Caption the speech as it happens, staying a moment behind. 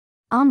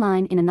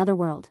Online in Another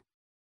World.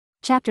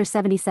 Chapter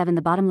 77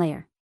 The Bottom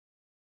Layer.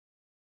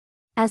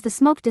 As the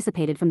smoke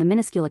dissipated from the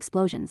minuscule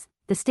explosions,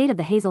 the state of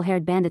the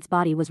hazel-haired bandit's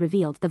body was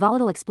revealed. The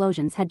volatile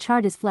explosions had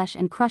charred his flesh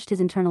and crushed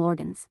his internal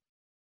organs.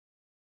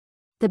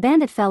 The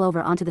bandit fell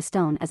over onto the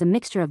stone as a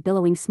mixture of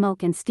billowing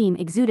smoke and steam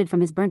exuded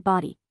from his burnt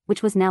body,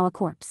 which was now a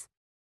corpse.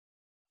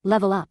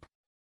 Level up.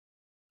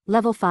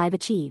 Level 5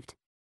 achieved.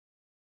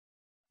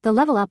 The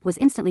level up was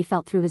instantly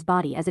felt through his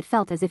body, as it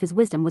felt as if his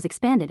wisdom was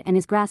expanded and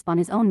his grasp on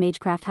his own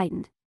magecraft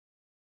heightened.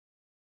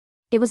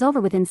 It was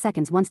over within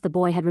seconds once the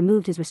boy had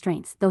removed his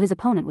restraints. Though his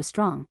opponent was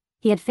strong,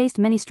 he had faced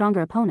many stronger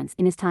opponents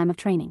in his time of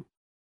training.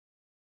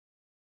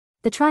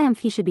 The triumph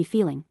he should be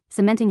feeling,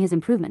 cementing his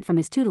improvement from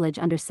his tutelage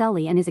under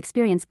Selly and his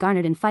experience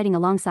garnered in fighting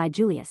alongside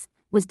Julius,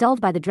 was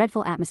dulled by the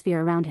dreadful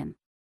atmosphere around him.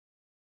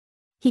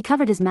 He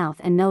covered his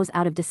mouth and nose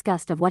out of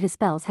disgust of what his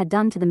spells had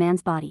done to the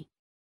man's body.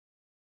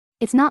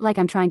 It's not like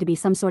I'm trying to be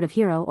some sort of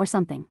hero or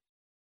something.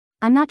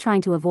 I'm not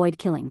trying to avoid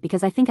killing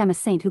because I think I'm a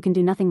saint who can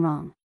do nothing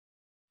wrong.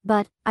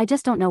 But, I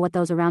just don't know what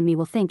those around me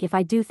will think if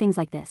I do things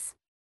like this.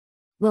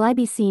 Will I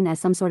be seen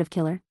as some sort of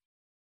killer?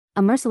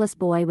 A merciless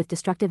boy with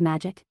destructive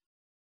magic?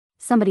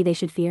 Somebody they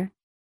should fear?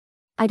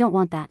 I don't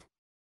want that.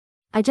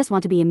 I just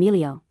want to be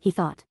Emilio, he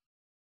thought.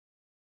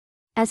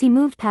 As he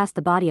moved past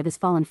the body of his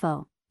fallen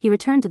foe, he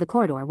returned to the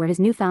corridor where his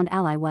newfound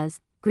ally was,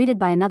 greeted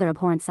by another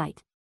abhorrent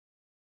sight.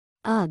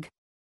 Ugh.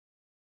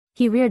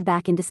 He reared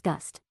back in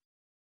disgust.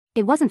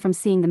 It wasn't from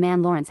seeing the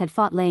man Lawrence had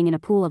fought laying in a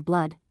pool of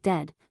blood,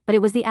 dead, but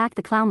it was the act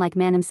the clown-like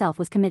man himself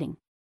was committing.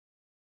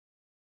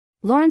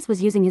 Lawrence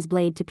was using his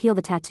blade to peel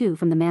the tattoo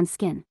from the man's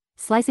skin,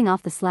 slicing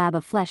off the slab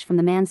of flesh from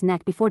the man's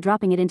neck before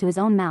dropping it into his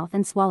own mouth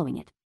and swallowing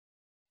it.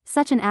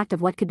 Such an act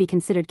of what could be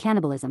considered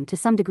cannibalism to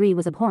some degree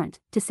was abhorrent,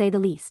 to say the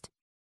least.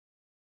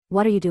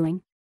 What are you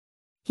doing?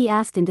 He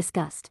asked in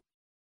disgust.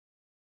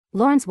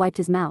 Lawrence wiped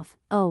his mouth.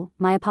 Oh,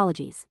 my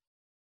apologies.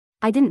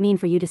 I didn't mean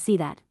for you to see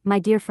that, my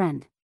dear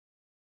friend.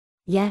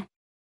 Yeah?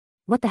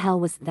 What the hell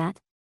was that?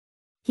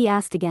 He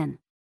asked again.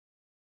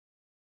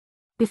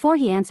 Before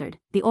he answered,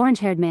 the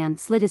orange-haired man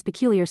slid his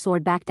peculiar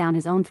sword back down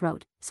his own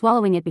throat,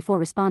 swallowing it before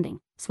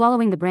responding.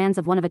 Swallowing the brands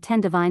of one of a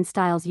 10 divine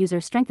styles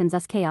user strengthens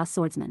us Chaos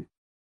Swordsmen.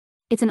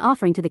 It's an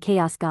offering to the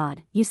Chaos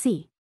God, you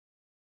see.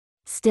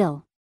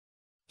 Still.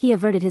 He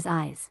averted his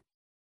eyes.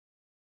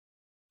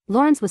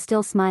 Lawrence was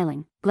still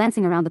smiling,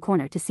 glancing around the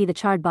corner to see the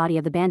charred body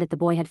of the bandit the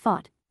boy had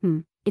fought.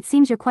 It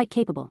seems you're quite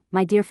capable,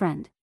 my dear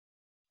friend.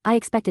 I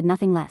expected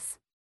nothing less.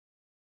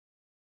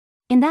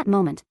 In that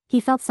moment,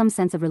 he felt some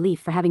sense of relief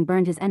for having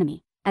burned his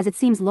enemy, as it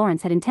seems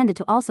Lawrence had intended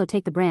to also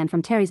take the brand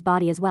from Terry's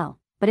body as well,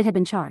 but it had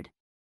been charred.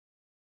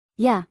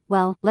 Yeah,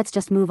 well, let's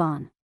just move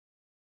on.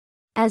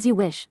 As you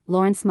wish,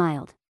 Lawrence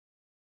smiled.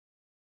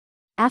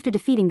 After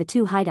defeating the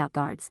 2 hideout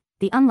guards,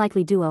 the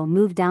unlikely duo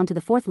moved down to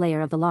the 4th layer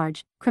of the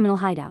large, criminal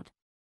hideout.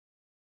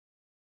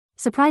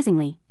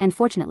 Surprisingly, and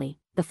fortunately,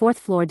 the 4th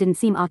floor didn't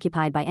seem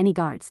occupied by any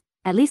guards,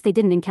 at least they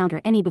didn't encounter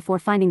any before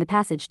finding the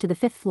passage to the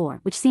 5th floor,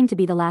 which seemed to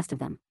be the last of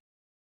them.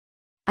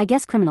 I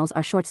guess criminals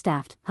are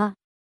short-staffed, huh?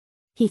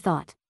 He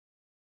thought.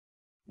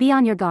 Be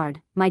on your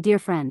guard, my dear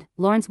friend,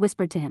 Lawrence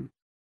whispered to him.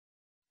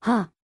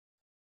 Huh?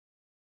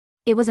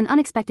 It was an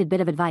unexpected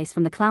bit of advice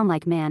from the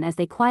clown-like man as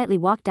they quietly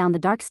walked down the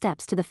dark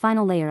steps to the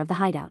final layer of the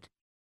hideout.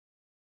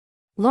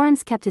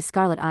 Lawrence kept his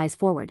scarlet eyes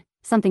forward.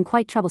 Something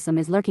quite troublesome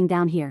is lurking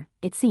down here,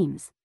 it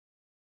seems.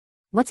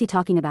 What's he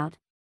talking about?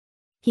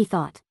 He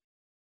thought.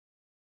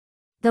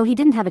 Though he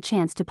didn't have a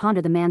chance to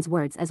ponder the man's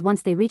words, as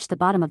once they reached the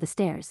bottom of the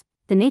stairs,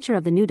 the nature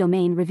of the new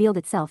domain revealed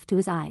itself to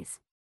his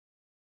eyes.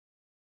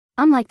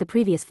 Unlike the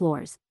previous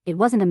floors, it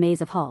wasn't a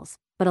maze of halls,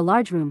 but a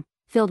large room,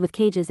 filled with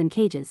cages and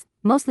cages,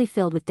 mostly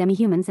filled with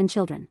demi-humans and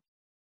children.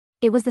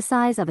 It was the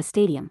size of a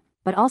stadium,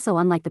 but also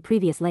unlike the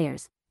previous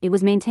layers, it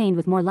was maintained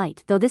with more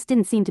light, though this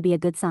didn't seem to be a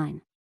good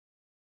sign.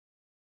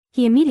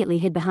 He immediately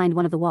hid behind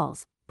one of the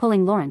walls,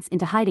 pulling Lawrence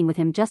into hiding with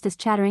him just as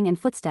chattering and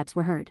footsteps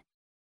were heard.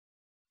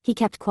 He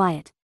kept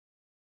quiet.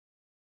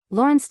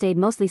 Lawrence stayed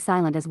mostly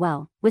silent as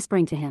well,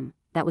 whispering to him,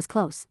 that was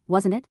close,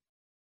 wasn't it?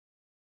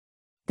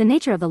 The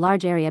nature of the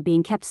large area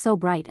being kept so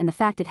bright and the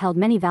fact it held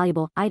many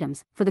valuable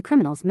items for the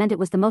criminals meant it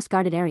was the most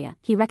guarded area.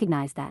 He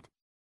recognized that.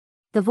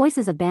 The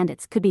voices of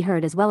bandits could be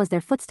heard as well as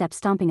their footsteps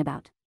stomping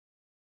about.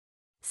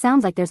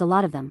 Sounds like there's a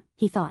lot of them,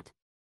 he thought.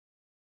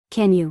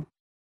 Can you?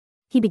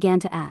 He began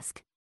to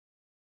ask.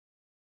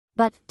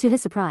 But, to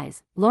his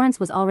surprise, Lawrence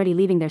was already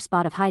leaving their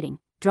spot of hiding,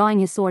 drawing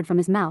his sword from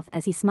his mouth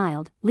as he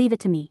smiled. Leave it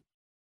to me.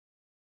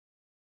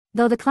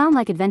 Though the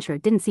clown-like adventurer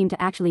didn't seem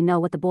to actually know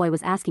what the boy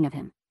was asking of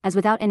him, as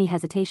without any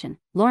hesitation,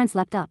 Lawrence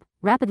leapt up,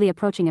 rapidly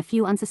approaching a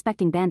few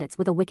unsuspecting bandits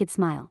with a wicked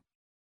smile.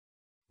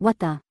 What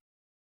the?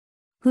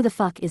 Who the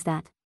fuck is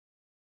that?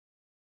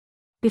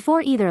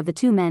 Before either of the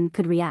 2 men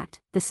could react,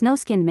 the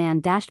snow-skinned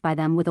man dashed by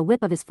them with a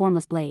whip of his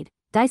formless blade,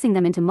 dicing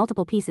them into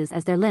multiple pieces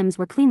as their limbs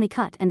were cleanly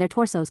cut and their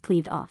torsos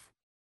cleaved off.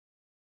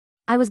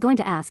 I was going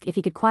to ask if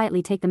he could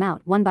quietly take them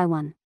out one by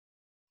one.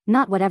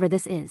 Not whatever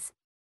this is.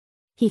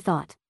 He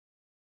thought.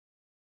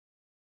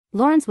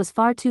 Lawrence was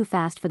far too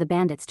fast for the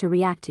bandits to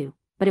react to,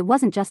 but it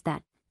wasn't just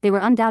that. they were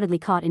undoubtedly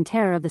caught in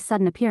terror of the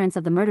sudden appearance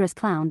of the murderous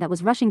clown that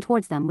was rushing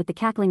towards them with the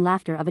cackling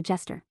laughter of a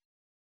jester.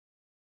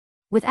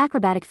 With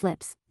acrobatic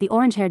flips, the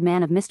orange-haired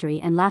man of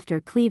mystery and laughter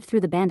cleaved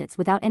through the bandits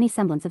without any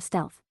semblance of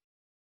stealth.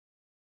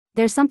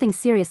 There's something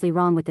seriously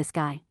wrong with this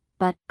guy,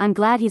 but I'm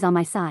glad he's on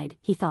my side,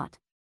 he thought.